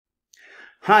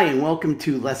Hi, and welcome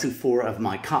to Lesson 4 of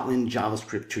my Kotlin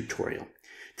JavaScript tutorial.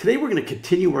 Today we're going to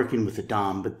continue working with the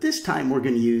DOM, but this time we're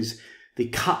going to use the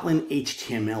Kotlin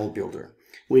HTML Builder,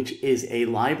 which is a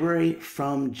library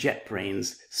from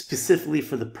JetBrains specifically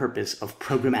for the purpose of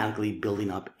programmatically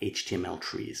building up HTML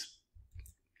trees.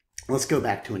 Let's go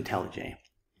back to IntelliJ.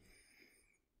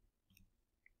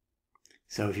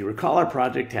 So if you recall, our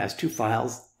project has two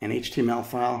files, an HTML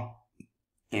file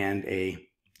and a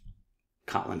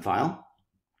Kotlin file.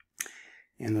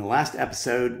 In the last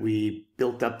episode, we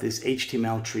built up this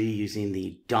HTML tree using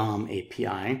the DOM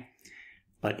API,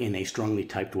 but in a strongly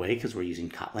typed way because we're using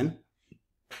Kotlin.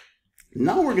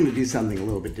 Now we're going to do something a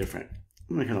little bit different.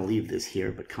 I'm not going to leave this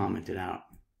here, but comment it out.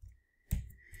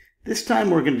 This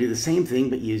time we're going to do the same thing,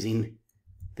 but using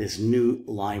this new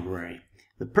library.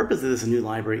 The purpose of this new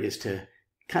library is to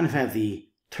kind of have the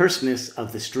terseness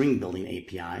of the string building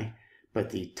API,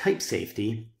 but the type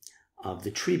safety of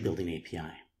the tree building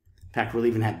API. In fact, we'll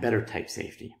even have better type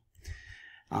safety.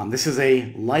 This is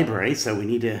a library, so we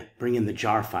need to bring in the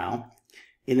jar file.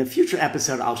 In a future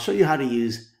episode, I'll show you how to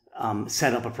use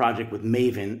set up a project with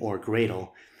Maven or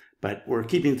Gradle, but we're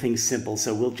keeping things simple,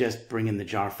 so we'll just bring in the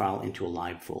jar file into a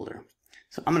lib folder.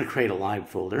 So I'm going to create a lib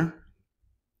folder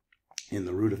in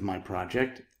the root of my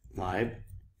project, lib,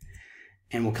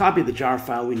 and we'll copy the jar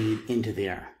file we need into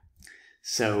there.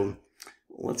 So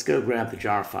let's go grab the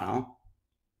jar file.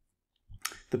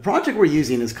 The project we're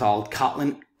using is called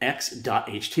Kotlin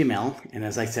x.html, and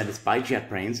as I said, it's by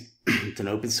JetBrains. It's an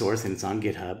open source and it's on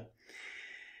GitHub.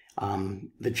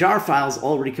 The jar files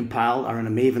already compiled are in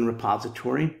a Maven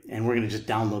repository, and we're going to just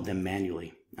download them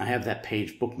manually. I have that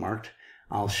page bookmarked.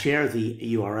 I'll share the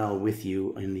URL with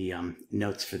you in the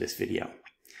notes for this video.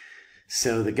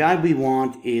 So the guide we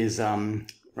want is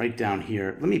right down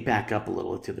here. Let me back up a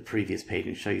little to the previous page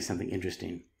and show you something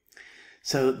interesting.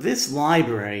 So this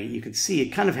library, you can see it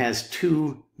kind of has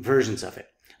two versions of it,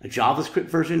 a JavaScript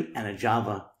version and a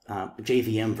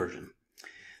JVM version.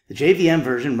 The JVM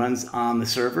version runs on the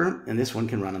server, and this one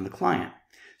can run on the client.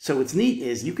 So what's neat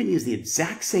is you can use the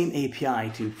exact same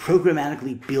API to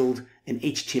programmatically build an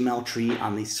HTML tree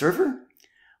on the server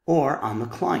or on the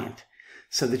client.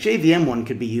 So the JVM one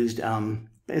could be used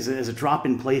as a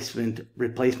drop-in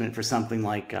replacement for something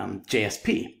like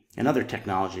JSP, another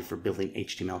technology for building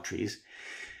HTML trees.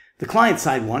 The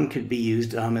client-side one could be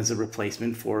used as a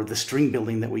replacement for the string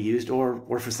building that we used,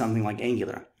 or for something like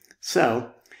Angular. So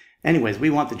anyways,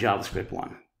 we want the JavaScript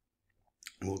one.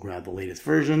 We'll grab the latest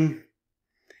version,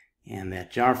 and that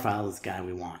jar file is the guy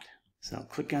we want. So I'll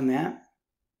click on that,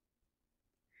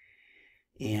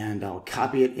 and I'll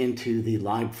copy it into the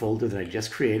lib folder that I just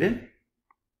created.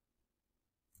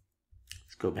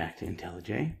 Let's go back to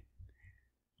IntelliJ.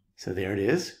 So there it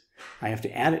is. I have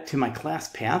to add it to my class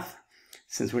path.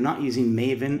 Since we're not using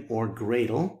Maven or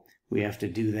Gradle, we have to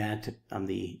do that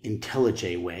the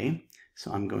IntelliJ way.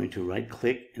 So I'm going to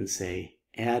right-click and say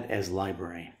Add as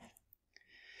Library.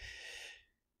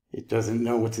 It doesn't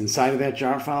know what's inside of that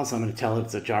jar file, so I'm going to tell it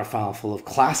it's a jar file full of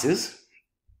classes.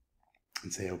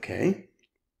 And say OK.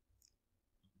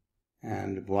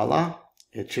 And voila,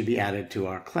 it should be added to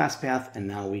our class path, and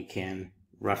now we can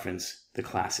reference the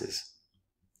classes.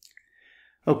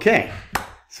 Okay,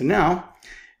 so now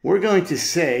we're going to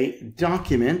say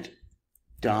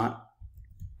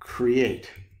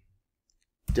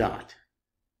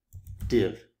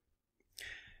document.create.div.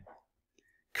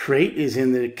 Create is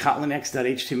in the Kotlin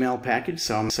x.html package,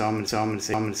 so I'm going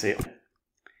to say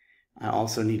I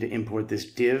also need to import this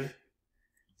div,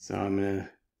 so I'm going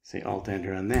to say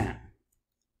Alt-Enter on that.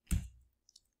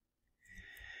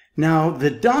 Now, the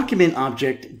document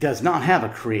object does not have a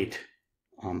create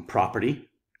property.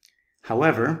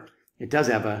 However, it does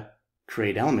have a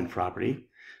create element property.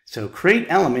 So create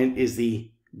element is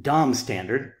the DOM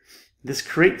standard. This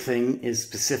create thing is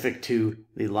specific to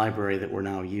the library that we're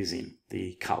now using,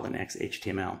 the Kotlin X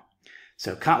HTML.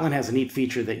 So Kotlin has a neat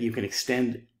feature that you can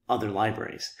extend other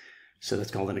libraries. So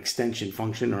that's called an extension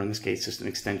function, or in this case, just an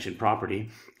extension property.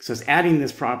 So it's adding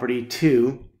this property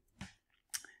to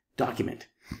document.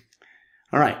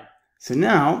 All right, so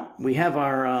now we have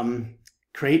our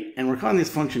create, and we're calling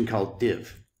this function called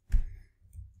div.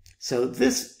 So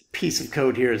this piece of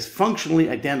code here is functionally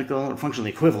identical or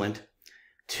functionally equivalent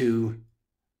to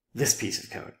this piece of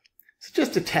code. So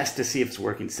just to test to see if it's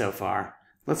working so far,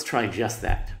 let's try just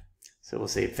that. So we'll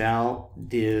say val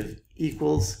div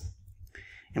equals,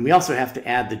 and we also have to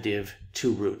add the div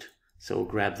to root. So we'll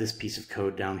grab this piece of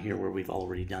code down here where we've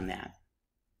already done that.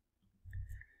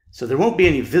 So there won't be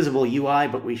any visible UI,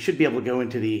 but we should be able to go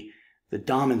into the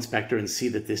DOM inspector and see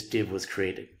that this div was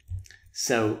created.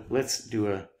 So let's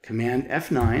do a command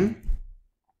F9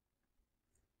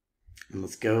 And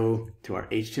let's go to our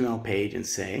HTML page and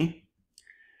say,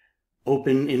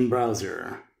 open in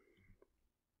browser.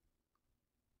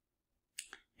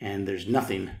 And there's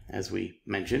nothing, as we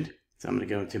mentioned. So I'm going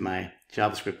to go to my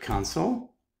JavaScript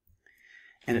console.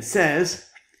 And it says,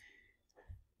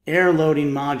 error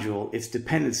loading module, its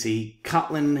dependency,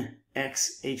 Kotlin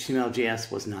X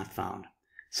HTML.js was not found.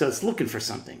 So it's looking for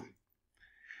something.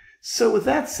 So with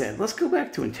that said, let's go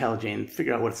back to IntelliJ and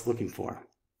figure out what it's looking for.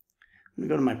 I'm going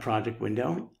to go to my project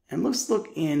window and let's look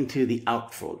into the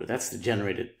out folder. That's the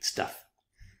generated stuff.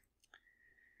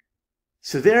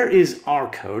 So there is our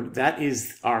code. That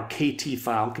is our KT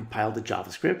file compiled to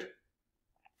JavaScript.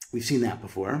 We've seen that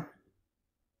before.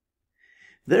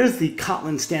 There's the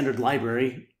Kotlin standard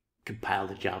library compiled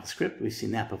to JavaScript. We've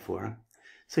seen that before.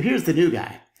 So here's the new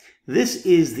guy. This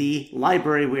is the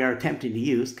library we are attempting to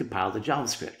use compiled to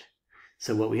JavaScript.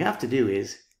 So what we have to do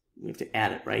is we have to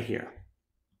add it right here.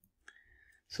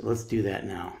 So let's do that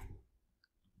now.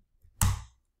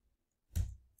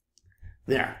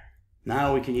 There.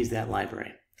 Now we can use that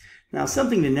library. Now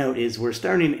something to note is we're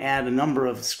starting to add a number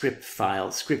of script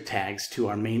files, script tags to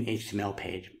our main HTML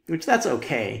page, which that's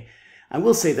okay. I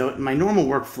will say though, in my normal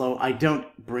workflow, I don't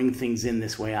bring things in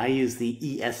this way. I use the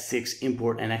ES6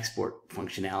 import and export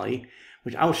functionality,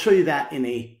 which I will show you that in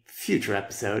a future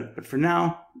episode. But for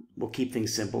now, we'll keep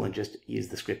things simple and just use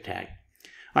the script tag.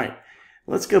 All right,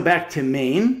 let's go back to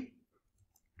main.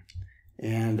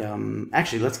 And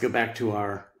actually, let's go back to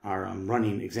our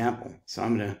running example. So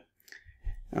I'm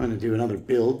gonna do another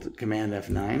build, Command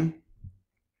F9,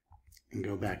 and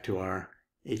go back to our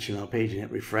HTML page and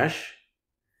hit refresh.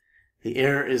 The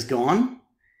error is gone,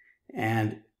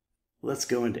 and let's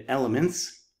go into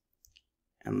elements,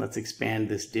 and let's expand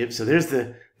this div. So there's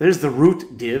the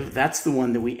root div. That's the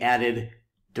one that we added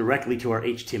directly to our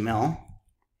HTML,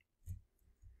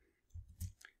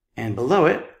 and below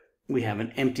it we have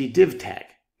an empty div tag.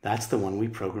 That's the one we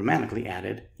programmatically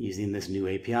added using this new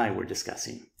API we're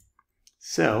discussing.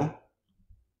 So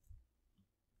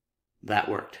that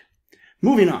worked.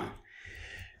 Moving on.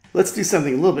 Let's do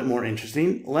something a little bit more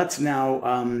interesting. Let's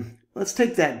now, let's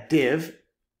take that div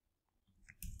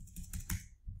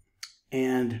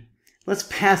and let's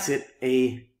pass it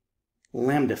a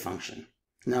lambda function.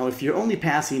 Now, if you're only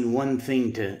passing one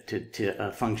thing to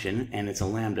a function and it's a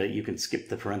lambda, you can skip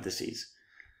the parentheses.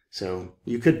 So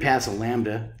you could pass a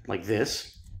lambda like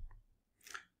this,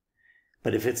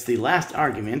 but if it's the last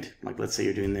argument, like let's say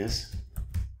you're doing this,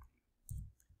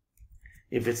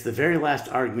 if it's the very last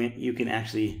argument, you can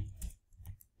actually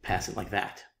pass it like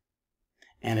that.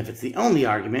 And if it's the only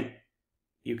argument,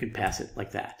 you can pass it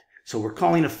like that. So we're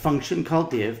calling a function called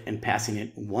div and passing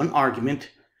it one argument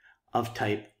of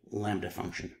type lambda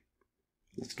function.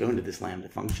 Let's go into this lambda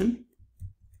function.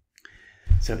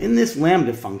 So in this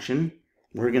lambda function,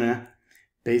 we're going to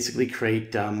basically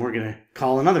create, we're going to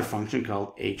call another function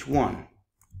called h1.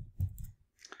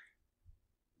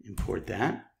 Import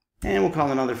that. And we'll call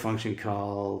another function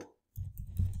called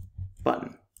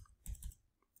button.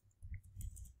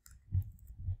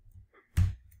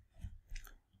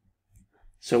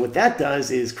 So what that does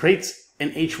is creates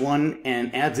an h1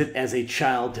 and adds it as a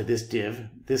child to this div.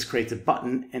 This creates a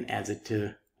button and adds it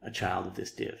to a child of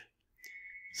this div.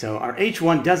 So our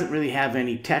h1 doesn't really have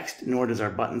any text, nor does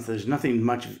our buttons. There's nothing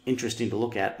much interesting to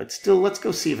look at, but still, let's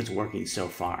go see if it's working so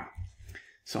far.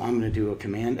 So I'm going to do a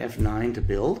Command F9 to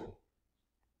build.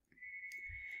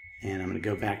 And I'm going to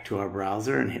go back to our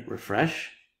browser and hit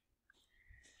refresh.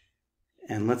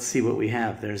 And let's see what we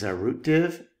have. There's our root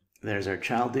div, there's our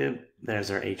child div,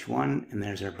 there's our h1, and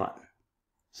there's our button.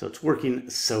 So it's working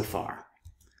so far.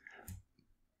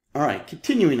 All right,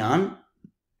 continuing on.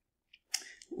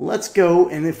 Let's go,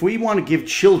 and if we want to give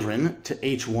children to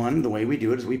h1, the way we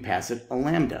do it is we pass it a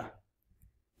lambda.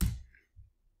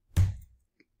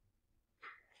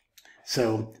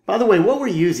 So, by the way, what we're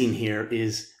using here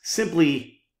is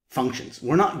simply functions.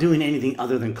 We're not doing anything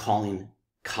other than calling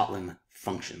Kotlin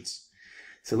functions.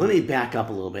 So let me back up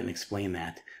a little bit and explain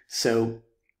that. So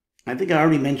I think I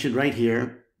already mentioned right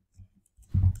here,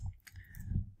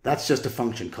 that's just a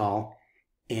function call.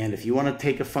 And if you want to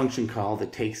take a function call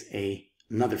that takes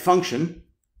another function,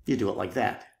 you do it like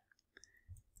that.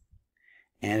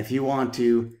 And if you want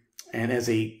to, and as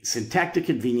a syntactic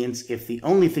convenience, if the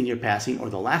only thing you're passing or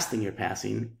the last thing you're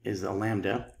passing is a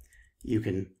lambda, you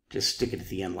can just stick it at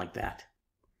the end like that.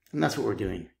 And that's what we're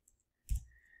doing.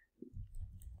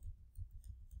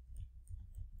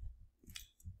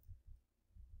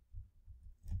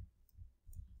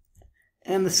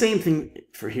 And the same thing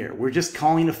for here. We're just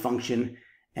calling a function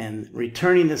and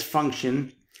returning this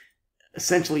function.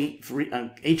 Essentially,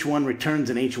 h1 returns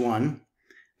an h1,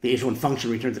 the h1 function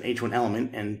returns an h1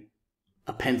 element and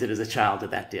appends it as a child to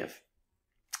that div.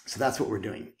 So that's what we're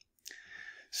doing.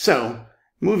 So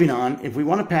moving on, if we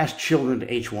want to pass children to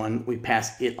h1, we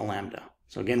pass it a lambda.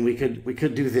 So again, we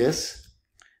could do this,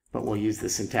 but we'll use the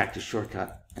syntactic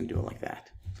shortcut and do it like that.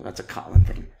 So that's a Kotlin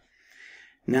thing.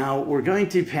 Now we're going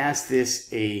to pass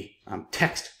this a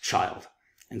text child.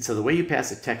 And so the way you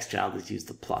pass a text child is use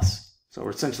the plus. So we're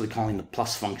essentially calling the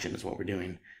plus function is what we're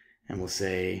doing. And we'll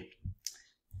say,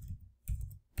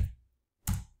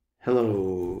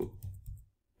 hello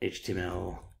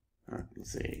HTML, or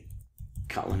let's say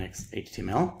Kotlin X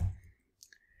HTML.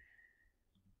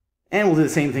 And we'll do the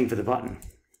same thing for the button.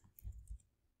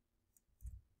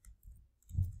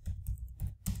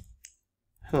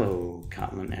 Hello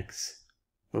Kotlin X.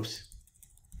 Whoops,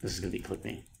 this is going to be click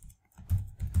me.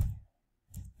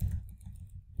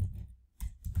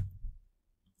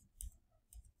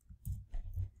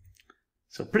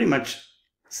 So pretty much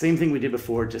same thing we did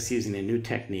before, just using a new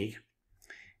technique.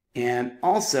 And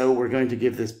also we're going to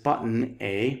give this button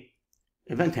a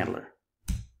event handler.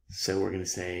 So we're going to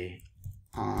say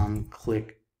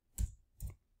onClick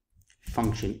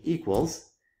function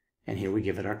equals, and here we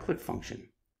give it our click function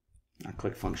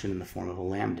in the form of a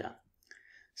lambda.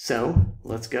 So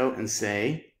let's go and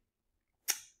say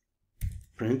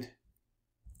print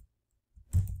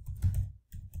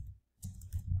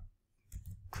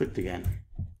clicked again.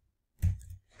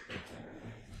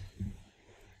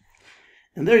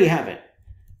 And there you have it.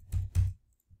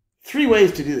 3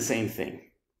 ways to do the same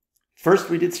thing. First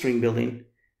we did string building,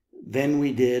 then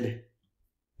we did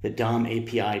the DOM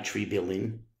API tree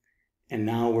building, and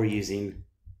now we're using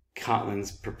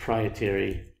Kotlin's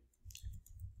proprietary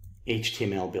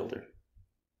HTML builder.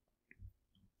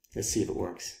 Let's see if it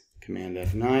works. Command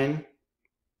F9.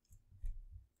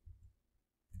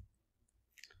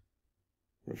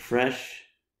 Refresh.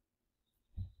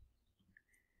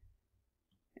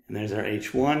 And there's our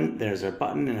H1, there's our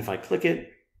button, and if I click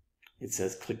it, it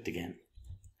says clicked again.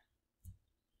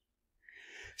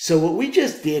 So what we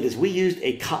just did is we used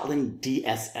a Kotlin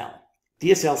DSL.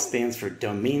 DSL stands for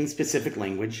domain-specific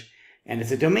language, and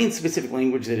it's a domain-specific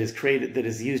language that is created, that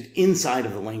is used inside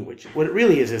of the language. What it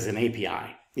really is an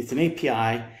API. It's an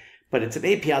API, but it's an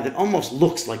API that almost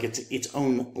looks like it's its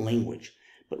own language.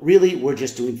 But really, we're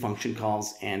just doing function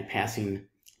calls and passing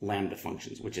lambda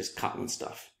functions, which is Kotlin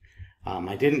stuff.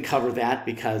 I didn't cover that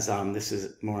because this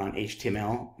is more on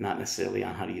HTML, not necessarily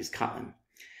on how to use Kotlin.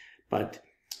 But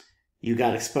you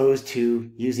got exposed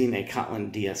to using a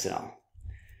Kotlin DSL.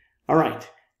 All right.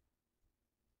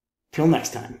 Till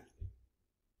next time.